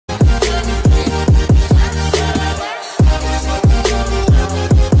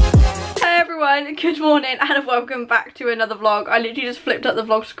Good morning and welcome back to another vlog. I literally just flipped up the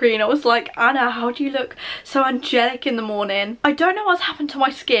vlog screen. I was like, Anna, how do you look so angelic in the morning? I don't know what's happened to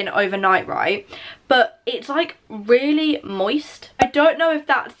my skin overnight, right? But it's like really moist. I don't know if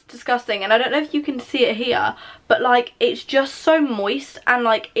that's disgusting and I don't know if you can see it here, but like it's just so moist and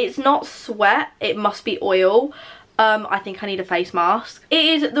like it's not sweat, it must be oil. I think I need a face mask. It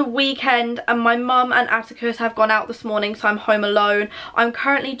is the weekend and my mum and Atticus have gone out this morning, so I'm home alone. I'm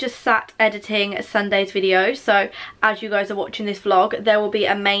currently just sat editing Sunday's video, so as you guys are watching this vlog, there will be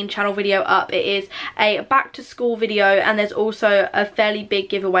a main channel video up. It is a back to school video and there's also a fairly big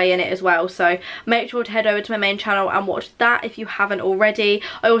giveaway in it as well, so make sure to head over to my main channel and watch that if you haven't already.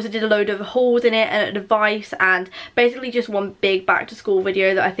 I also did a load of hauls in it and advice and basically just one big back to school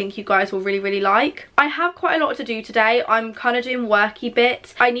video that I think you guys will really like. I have quite a lot to do today. I'm kind of doing worky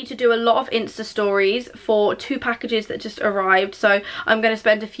bits. I need to do a lot of Insta stories for 2 packages that just arrived, so I'm going to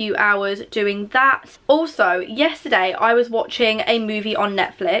spend a few hours doing that. Also, yesterday I was watching a movie on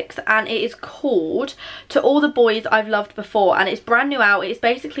Netflix and it is called To All the Boys I've Loved Before and it's brand new out. It's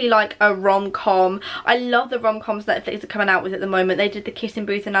basically like a rom-com. I love the rom-coms Netflix are coming out with at the moment. They did The Kissing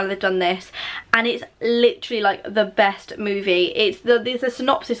Booth and now they've done this and it's literally like the best movie. It's the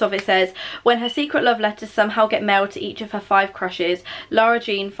synopsis of it says, when her secret love letters somehow get mailed to each of her 5 crushes, Lara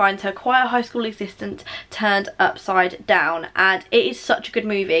Jean finds her quiet high school existence turned upside down, and it is such a good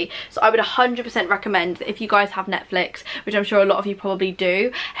movie. So I would 100% recommend that if you guys have Netflix, which I'm sure a lot of you probably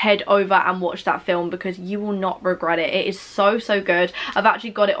do, head over and watch that film because you will not regret it. It is so good. I've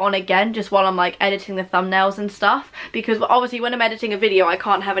actually got it on again just while I'm like editing the thumbnails and stuff, because obviously when I'm editing a video I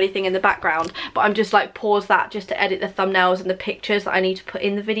can't have anything in the background, but I'm just like pause that just to edit the thumbnails and the pictures that I need to put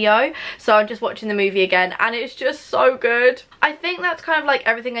in the video. So I'm just watching the movie again and it's just so good. I think that's kind of like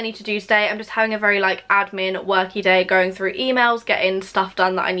everything I need to do today. I'm just having a very like admin worky day, going through emails, getting stuff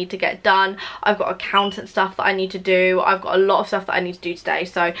done that I need to get done. I've got accountant stuff that I need to do. I've got a lot of stuff that I need to do today,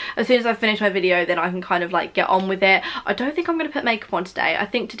 so as soon as I finish my video then I can kind of like get on with it. I don't think I'm going to put makeup on today. I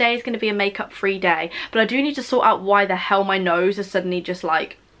think today is going to be a makeup free day, but I do need to sort out why the hell my nose is suddenly just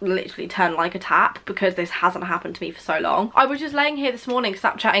like literally turn like a tap, because this hasn't happened to me for so long. I was just laying here this morning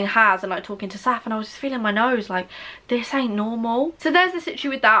Snapchatting Haz and like talking to Saf and I was just feeling my nose like this ain't normal. So there's the issue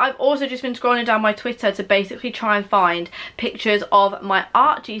with that. I've also just been scrolling down my Twitter to basically try and find pictures of my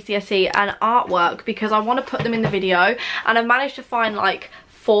art GCSE and artwork because I want to put them in the video, and I've managed to find like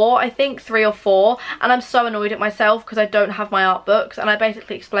 4, I think 3 or 4, and I'm so annoyed at myself because I don't have my art books, and I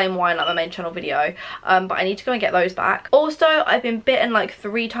basically explain why in like my main channel video, but I need to go and get those back. Also, I've been bitten like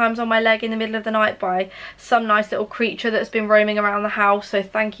 3 times on my leg in the middle of the night by some nice little creature that's been roaming around the house, so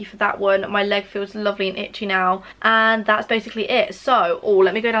thank you for that one. My leg feels lovely and itchy now, and that's basically it. So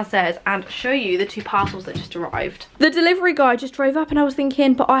let me go downstairs and show you the 2 parcels that just arrived. The delivery guy just drove up and I was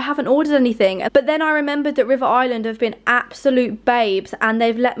thinking, but I haven't ordered anything, but then I remembered that River Island have been absolute babes and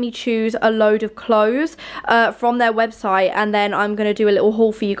they've let me choose a load of clothes from their website, and then I'm going to do a little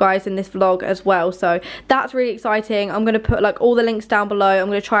haul for you guys in this vlog as well, so that's really exciting. I'm going to put like all the links down below. I'm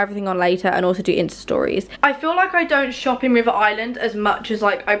going to try everything on later and also do Insta stories. I feel like I don't shop in River Island as much as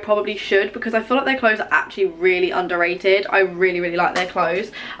like I probably should, because I feel like their clothes are actually really underrated. I really like their clothes.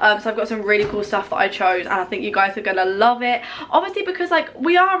 So I've got some really cool stuff that I chose and I think you guys are going to love it, obviously because like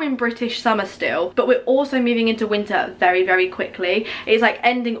we are in British summer still, but we're also moving into winter very quickly. It's like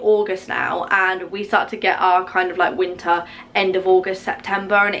ending August now and we start to get our kind of like winter end of August,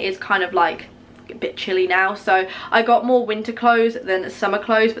 September, and it is kind of like a bit chilly now, so I got more winter clothes than summer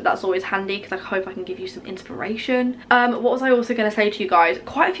clothes, but that's always handy because I hope I can give you some inspiration. What was I also going to say to you guys?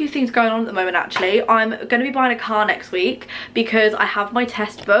 Quite a few things going on at the moment actually. I'm going to be buying a car next week because I have my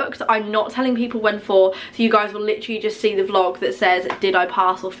test booked. I'm not telling people when for, so you guys will literally just see the vlog that says did I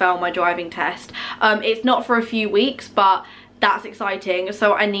pass or fail my driving test. It's not for a few weeks, but that's exciting.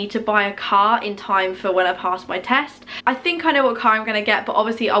 So I need to buy a car in time for when I pass my test. I think I know what car I'm going to get, but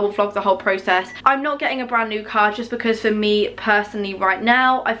obviously I will vlog the whole process. I'm not getting a brand new car just because for me personally right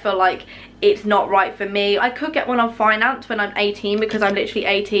now I feel like it's not right for me. I could get one on finance when I'm 18 because I'm literally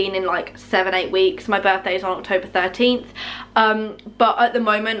 18 in like 7-8 weeks. My birthday is on October 13th. But at the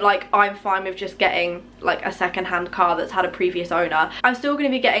moment like I'm fine with just getting like a second-hand car that's had a previous owner. I'm still going to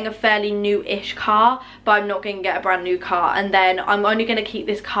be getting a fairly new-ish car, but I'm not going to get a brand new car, and then I'm only going to keep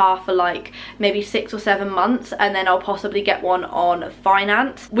this car for like maybe 6 or 7 months, and then I'll possibly get one on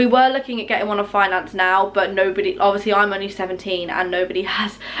finance. We were looking at getting one on finance now, but nobody, obviously I'm only 17 and nobody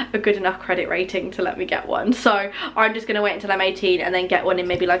has a good enough credit rating to let me get one, so I'm just going to wait until I'm 18 and then get one in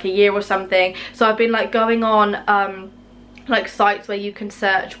maybe like a year or something. So I've been like going on like sites where you can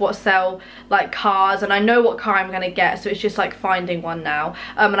search what sell like cars, and I know what car I'm gonna get, so it's just like finding one now.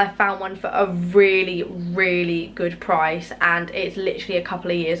 And I found one for a really good price, and it's literally a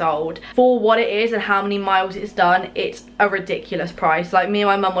couple of years old. For what it is and how many miles it's done, it's a ridiculous price. Like, me and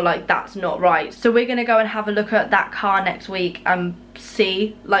my mum were like, that's not right. So we're gonna go and have a look at that car next week and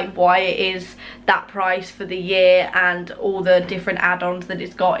see like why it is that price for the year and all the different add-ons that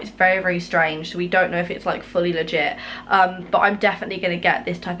it's got. It's very strange, so we don't know if it's like fully legit, but I'm definitely going to get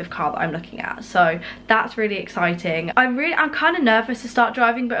this type of car that I'm looking at, so that's really exciting. I'm kind of nervous to start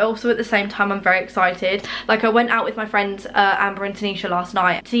driving, but also at the same time I'm very excited. Like, I went out with my friends Amber and Tanisha last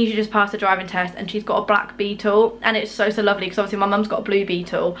night. Tanisha just passed the driving test and she's got a black Beetle, and it's so lovely because obviously my mum's got a blue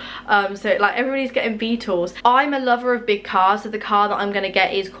Beetle, so like everybody's getting Beetles. I'm a lover of big cars, so the car that I'm going to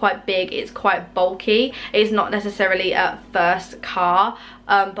get is quite big, it's quite bulky. It's not necessarily a first car,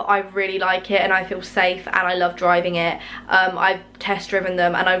 but I really like it and I feel safe and I love driving it. I've test driven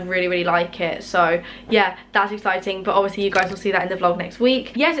them and I really like it, so yeah, that's exciting. But obviously you guys will see that in the vlog next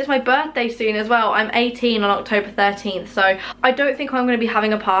week. Yes, it's my birthday soon as well. I'm 18 on October 13th, so I don't think I'm going to be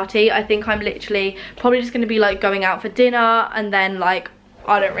having a party. I think I'm literally probably just going to be like going out for dinner, and then like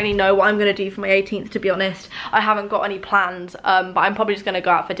I don't really know what I'm going to do for my 18th, to be honest. I haven't got any plans, but I'm probably just going to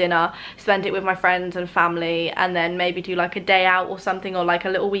go out for dinner, spend it with my friends and family, and then maybe do like a day out or something, or like a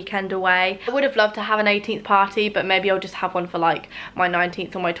little weekend away. I would have loved to have an 18th party, but maybe I'll just have one for like my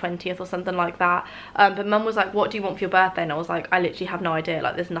 19th or my 20th or something like that. But mum was like, what do you want for your birthday? And I was like, I literally have no idea,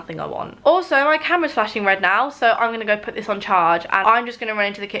 like there's nothing I want. Also, my camera's flashing red now, so I'm going to go put this on charge, and I'm just going to run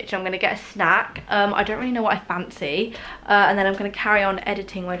into the kitchen. I'm going to get a snack. I don't really know what I fancy, and then I'm going to carry on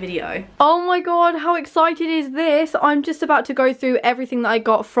editing my video. Oh my god, how excited is this? I'm just about to go through everything that I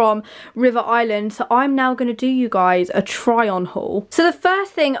got from River Island, so I'm now going to do you guys a try on haul. So the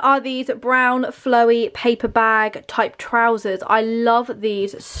first thing are these brown flowy paper bag type trousers. I love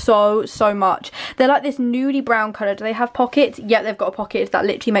these so much. They're like this nudie brown colour. Do they have pockets? Yeah, they've got pockets. That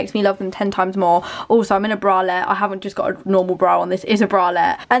literally makes me love them 10 times more. Also, I'm in a bralette. I haven't just got a normal bra on, this is a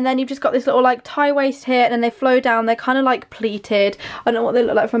bralette. And then you've just got this little like tie waist here, and then they flow down. They're kind of like pleated. I don't know what they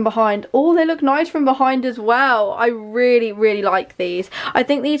look like from behind. Oh, they look nice from behind as well. I really like these. I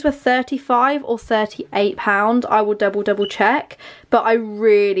think these were £35 or £38. I will double check, but I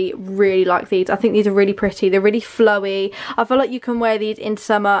really like these. I think these are really pretty. They're really flowy. I feel like you can wear these in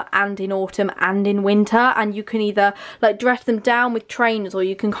summer and in autumn and in winter, and you can either like dress them down with trainers, or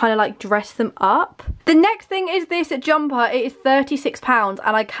you can kind of like dress them up. The next thing is this jumper. It is £36,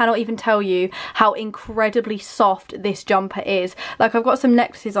 and I cannot even tell you how incredibly soft this jumper is. Like, I've got some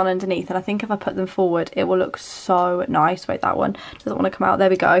necklaces on underneath, and I think if I put them forward it will look so nice. Wait, that one doesn't want to come out. There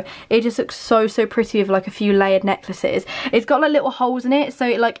we go. It just looks so pretty with like a few layered necklaces. It's got like little holes in it, so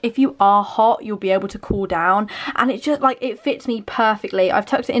like if you are hot you'll be able to cool down, and it's just like, it fits me perfectly. I've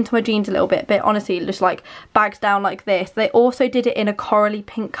tucked it into my jeans a little bit, but honestly it just like bags down like this. They also did it in a corally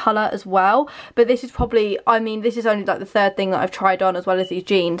pink colour as well, but this is probably, I mean, this is only like the third thing that I've tried on as well as these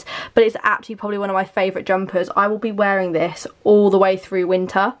jeans, but it's actually probably one of my favourite jumpers. I will be wearing this all the way through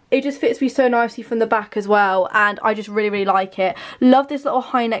winter. It just fits me so nicely from the back as well, and I just really like it. Love this little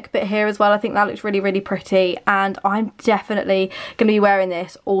high neck bit here as well. I think that looks really pretty, and I'm definitely going to be wearing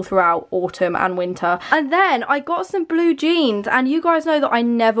this all throughout autumn and winter. And then I got some blue jeans, and you guys know that I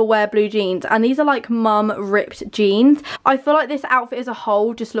never wear blue jeans, and these are like mum ripped jeans. I feel like this outfit as a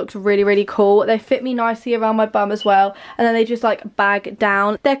whole just looks really cool. They fit me nicely around my bum as well, and then they just like bag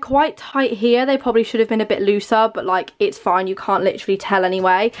down. They're quite tight here. They probably should have been a bit looser, but like it's fine, you can't literally tell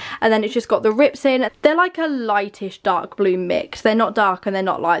anyway. And then it's just got the rips in. They're like a lightish dark blue mix. They're not dark and they're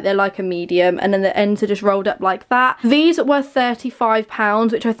not light, they're like a medium, and then the ends are just rolled up like that. These were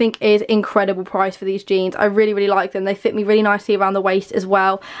 £35, which I think is incredible price for these jeans. I really like them. They fit me really nicely around the waist as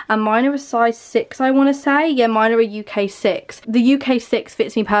well, and mine are a size 6, I want to say. Yeah, mine are a UK 6. The UK 6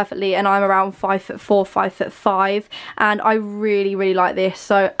 fits me perfectly, and I'm around 5'4", 5'5", and I really like this.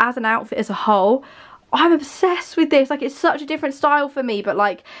 So as an outfit as a whole, I'm obsessed with this. Like, it's such a different style for me, but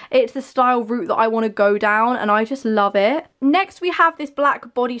like it's the style route that I want to go down, and I just love it. Next we have this black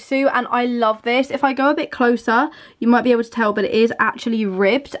bodysuit, and I love this. If I go a bit closer you might be able to tell, but it is actually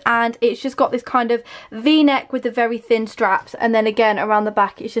ribbed, and it's just got this kind of V-neck with the very thin straps, and then again around the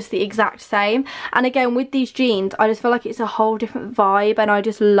back it's just the exact same. And again with these jeans I just feel like it's a whole different vibe, and I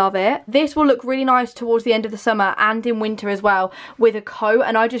just love it. This will look really nice towards the end of the summer and in winter as well with a coat,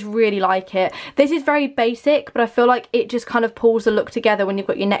 and I just really like it. This is very basic, but I feel like it just kind of pulls the look together when you've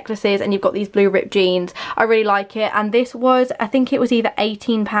got your necklaces and you've got these blue ripped jeans. I really like it, and this was was, I think it was either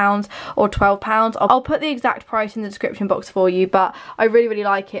 £18 or £12. I'll put the exact price in the description box for you, but I really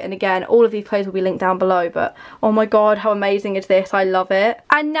like it. And again, all of these clothes will be linked down below, but oh my god, how amazing is this? I love it.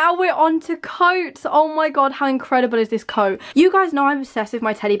 And now we're on to coats. Oh my god, how incredible is this coat? You guys know I'm obsessed with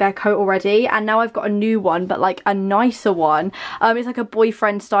my teddy bear coat already, and now I've got a new one, but like a nicer one. It's like a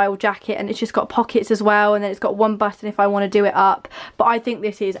boyfriend style jacket, and it's just got pockets as well, and then it's got one button if I want to do it up. But I think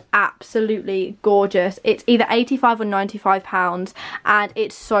this is absolutely gorgeous. It's either £85 or £95, and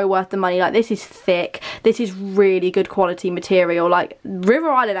it's so worth the money. Like, this is thick, this is really good quality material. Like, River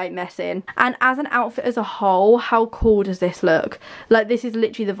Island ain't messing. And as an outfit as a whole, how cool does this look? Like, this is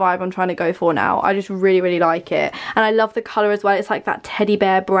literally the vibe I'm trying to go for now. I just really like it, and I love the colour as well. It's like that teddy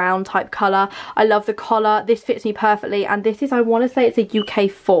bear brown type colour. I love the collar. This fits me perfectly, and this is, I want to say it's a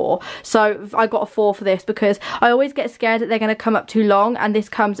UK 4, so I got a 4 for this because I always get scared that they're going to come up too long, and this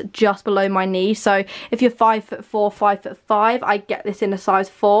comes just below my knee. So if you're 5'4", 5'5", I get this in a size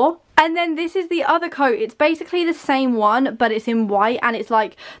 4. And then this is the other coat. It's basically the same one, but it's in white, and it's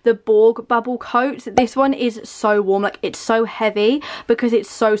like the Borg bubble coat. This one is so warm. Like, it's so heavy because it's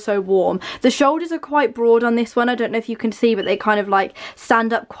so warm. The shoulders are quite broad on this one. I don't know if you can see, but they kind of like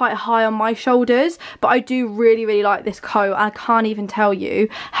stand up quite high on my shoulders. But I do really like this coat. I can't even tell you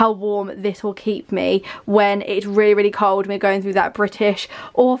how warm this will keep me when it's really cold and we're going through that British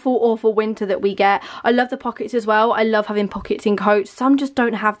awful winter that we get. I love the pockets as well. I love having pockets in coats. Some just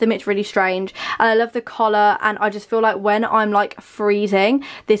don't have them. It's really strange. And I love the collar, and I just feel like when I'm like freezing,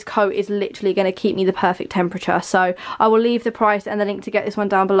 this coat is literally going to keep me the perfect temperature. So I will leave the price and the link to get this one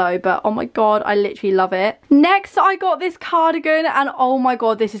down below, but oh my god, I literally love it. Next, I got this cardigan, and oh my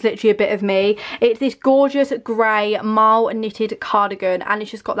god, this is literally a bit of me. It's this gorgeous grey marl knitted cardigan, and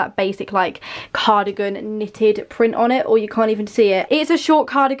it's just got that basic like cardigan knitted print on it, or you can't even see it. It's a short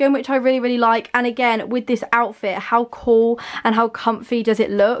cardigan, which I really like, and again, with this outfit, how cool and how comfy does it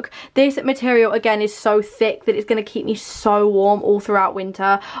look? This material again is so thick that it's going to keep me so warm all throughout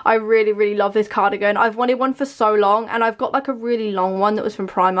winter. I really love this cardigan. I've wanted one for so long, and I've got like a really long one that was from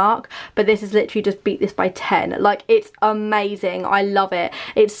Primark, but this is literally just beat this by 10. Like, it's amazing. I love it.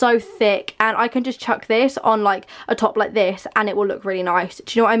 It's so thick, and I can just chuck this on like a top like this, and it will look really nice.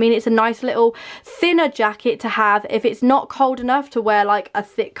 Do you know what I mean? It's a nice little thinner jacket to have if it's not cold enough to wear like a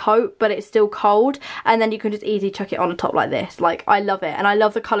thick coat, but it's still cold, and then you can just easily chuck it on a top like this. Like, I love it, and I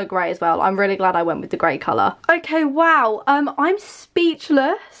love the colour grey as well. I'm really glad I went with the grey colour. Okay, wow, I'm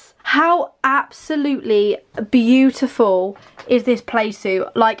speechless. How absolutely beautiful is this play suit?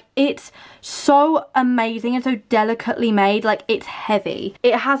 Like, it's so amazing and so delicately made. Like, it's heavy.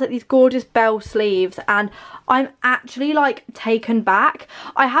 It has like these gorgeous bell sleeves, and I'm actually like taken back.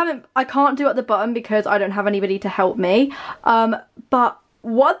 I can't do it at the bottom because I don't have anybody to help me, but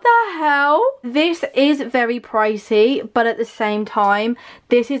what the hell? This is very pricey, but at the same time,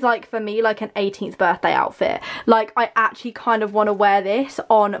 this is like, for me, like an 18th birthday outfit. Like, I actually kind of want to wear this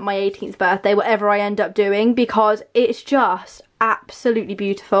on my 18th birthday, whatever I end up doing, because it's just absolutely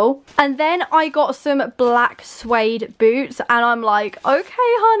beautiful. And then I got some black suede boots, and I'm like, okay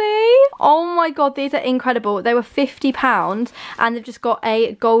honey, oh my god, these are incredible. They were £50, and they've just got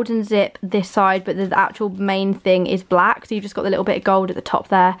a golden zip this side, but the actual main thing is black, so you've just got the little bit of gold at the top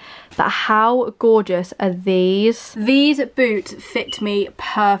there. But how gorgeous are these? These boots fit me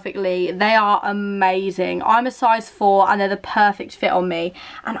perfectly. They are amazing. I'm a size 4, and they're the perfect fit on me,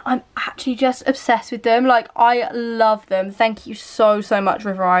 and I'm actually just obsessed with them. Like, I love them. Thank you so much,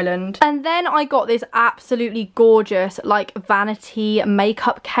 River Island. And then I got this absolutely gorgeous like vanity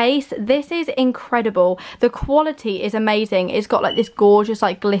makeup case. This is incredible. The quality is amazing. It's got like this gorgeous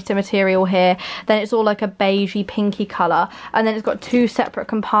like glitter material here, then it's all like a beigey pinky colour, and then it's got 2 separate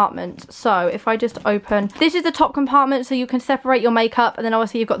compartments. So if I just open, this is the top compartment, so you can separate your makeup, and then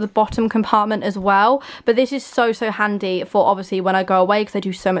obviously you've got the bottom compartment as well. But this is so handy for obviously when I go away, because I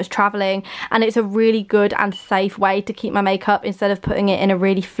do so much travelling, and it's a really good and safe way to keep my makeup instead of putting it in a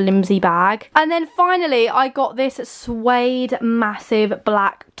really flimsy bag. And then finally I got this suede massive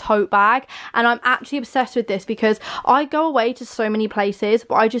black tote bag, and I'm actually obsessed with this because I go away to so many places,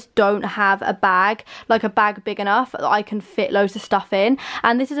 but I just don't have a bag, like a bag big enough that I can fit loads of stuff in.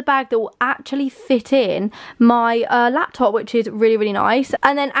 And this is a bag that will actually fit in my laptop, which is really nice.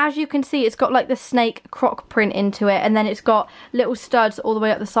 And then as you can see, it's got like the snake croc print into it, and then it's got little studs all the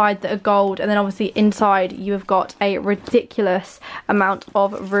way up the side that are gold, and then obviously inside you have got a ridiculous ridiculous amount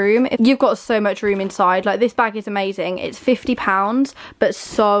of room. You've got so much room inside. Like, this bag is amazing. It's £50, but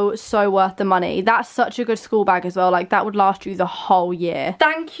so worth the money. That's such a good school bag as well. Like, that would last you the whole year.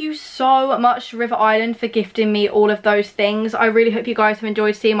 Thank you so much, River Island, for gifting me all of those things. I really hope you guys have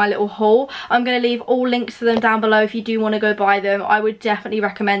enjoyed seeing my little haul. I'm going to leave all links to them down below if you do want to go buy them. I would definitely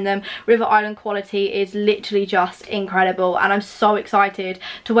recommend them. River Island quality is literally just incredible, and I'm so excited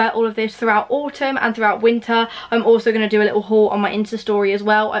to wear all of this throughout autumn and throughout winter. I'm also going to do a little haul on my Insta story as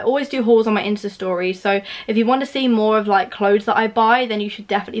well. I always do hauls on my Insta story, so if you want to see more of like clothes that I buy, then you should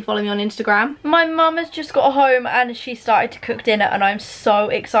definitely follow me on Instagram. My mum has just got home and she started to cook dinner, and I'm so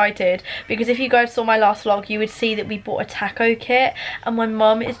excited because if you guys saw my last vlog, you would see that we bought a taco kit, and my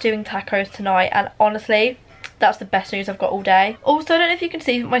mum is doing tacos tonight, and honestly, that's the best news I've got all day. Also, I don't know if you can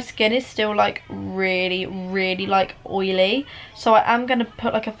see, but my skin is still like really like oily, so I am going to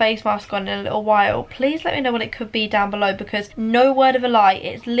put like a face mask on in a little while. Please let me know what it could be down below, because no word of a lie,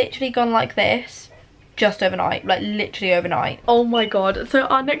 it's literally gone like this just overnight, like literally overnight. Oh my god, so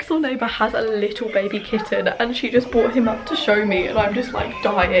our next door neighbour has a little baby kitten, and she just brought him up to show me, and I'm just like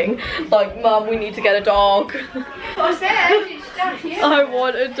dying. Like, Mum, we need to get a dog. I said, I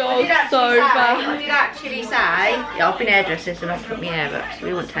want a dog so bad. I did actually say, yeah, I've been hairdressers and I've put my hair up, so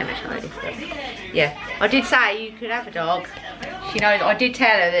we won't take much notice. But yeah, I did say you could have a dog. She knows. I did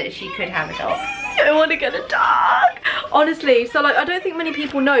tell her that she could have a dog. I want to get a dog. Honestly, so like, I don't think many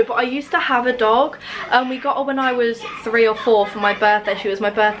people know, but I used to have a dog. We got her when I was 3 or 4 for my birthday. She was my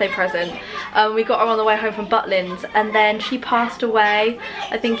birthday present. We got her on the way home from Butlins, and then she passed away.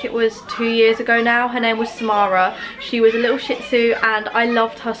 I think it was 2 years ago now. Her name was Samara. She was a little Shih Tzu, and I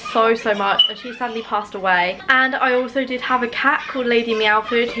loved her so much, and she sadly passed away. And I also did have a cat called Lady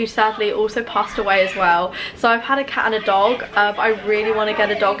Meowfood, who sadly also passed away as well. So I've had a cat and a dog. I really want to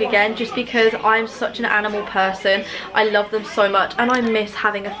get a dog again, just because I'm such an animal person. I love them so much, and I miss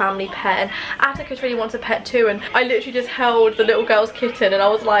having a family pet. And Atticus really wants a pet too, and I literally just held the little girl's kitten, and I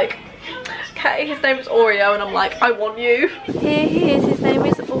was like, okay, his name is Oreo, and I'm like, I want you. Here he is, his name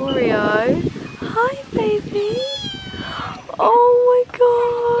is Oreo. Hi baby. Oh my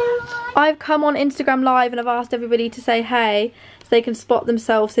god. I've come on Instagram Live and I've asked everybody to say hey, so they can spot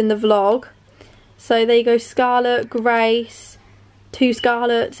themselves in the vlog. So there you go, Scarlett, Grace, 2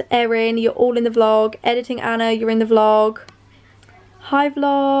 Scarletts, Erin, you're all in the vlog. Editing Anna, you're in the vlog. Hi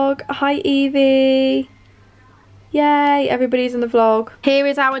vlog, hi Evie. Yay, everybody's in the vlog. Here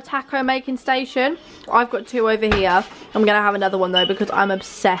is our taco making station. I've got 2 over here. I'm gonna have another one though, because I'm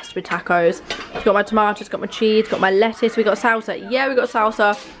obsessed with tacos. Got my tomatoes, got my cheese, got my lettuce, we got salsa. Yeah, we got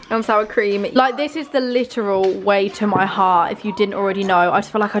salsa and sour cream. Like, this is the literal way to my heart, if you didn't already know. I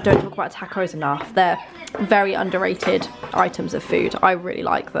just feel like I don't talk about tacos enough. They're very underrated items of food. I really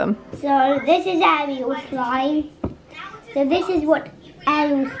like them. So this is Ariel slime. So this is what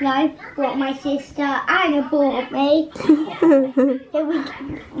Ariel slime, what my sister Anna bought me. So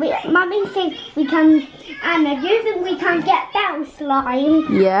Mummy thinks we can, Anna, do you think we can get Belle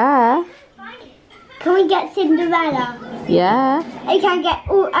slime? Yeah. Can we get Cinderella? Yeah. I can get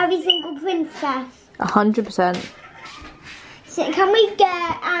every single princess. 100%. So can we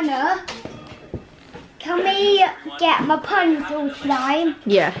get Anna? Can we get Rapunzel slime?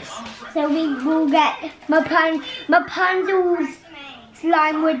 Yes. So we will get Rapunzel's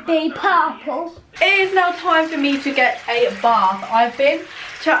slime would be purple. It is now time for me to get a bath. I've been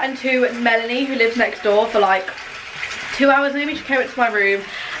chatting to Melanie, who lives next door, for like 2 hours maybe. She came into my room.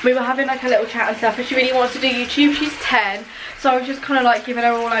 We were having like a little chat and stuff, and she really wants to do YouTube. She's 10. So I was just kind of like giving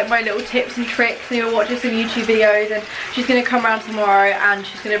her all like my little tips and tricks, and we were watching some YouTube videos, and she's going to come around tomorrow and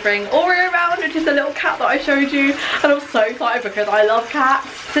she's going to bring Oreo around, which is the little cat that I showed you, and I'm so excited because I love cats.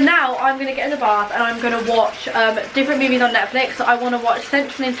 So now I'm going to get in the bath and I'm going to watch different movies on Netflix. So I want to watch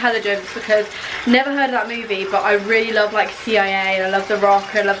Central Intelligence, because never heard of that movie, but I really love like CIA, and I love The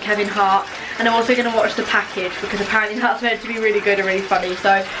Rock, and I love Kevin Hart, and I'm also going to watch The Package, because apparently that's meant to be really good and really funny. So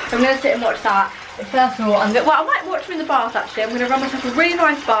I'm going to sit and watch that. First of all, I might watch them in the bath actually. I'm going to run myself a really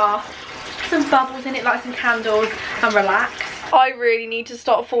nice bath, some bubbles in it, like some candles, and relax. I really need to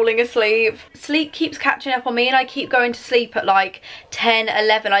start falling asleep. Sleep keeps catching up on me, and I keep going to sleep at like 10,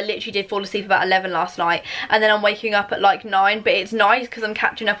 11. I literally did fall asleep about 11 last night, and then I'm waking up at like 9, but it's nice because I'm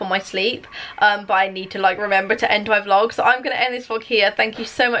catching up on my sleep. But I need to like remember to end my vlog, so I'm going to end this vlog here. Thank you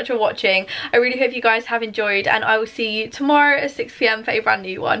so much for watching. I really hope you guys have enjoyed, and I will see you tomorrow at 6 PM for a brand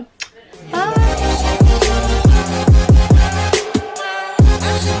new one. Bye.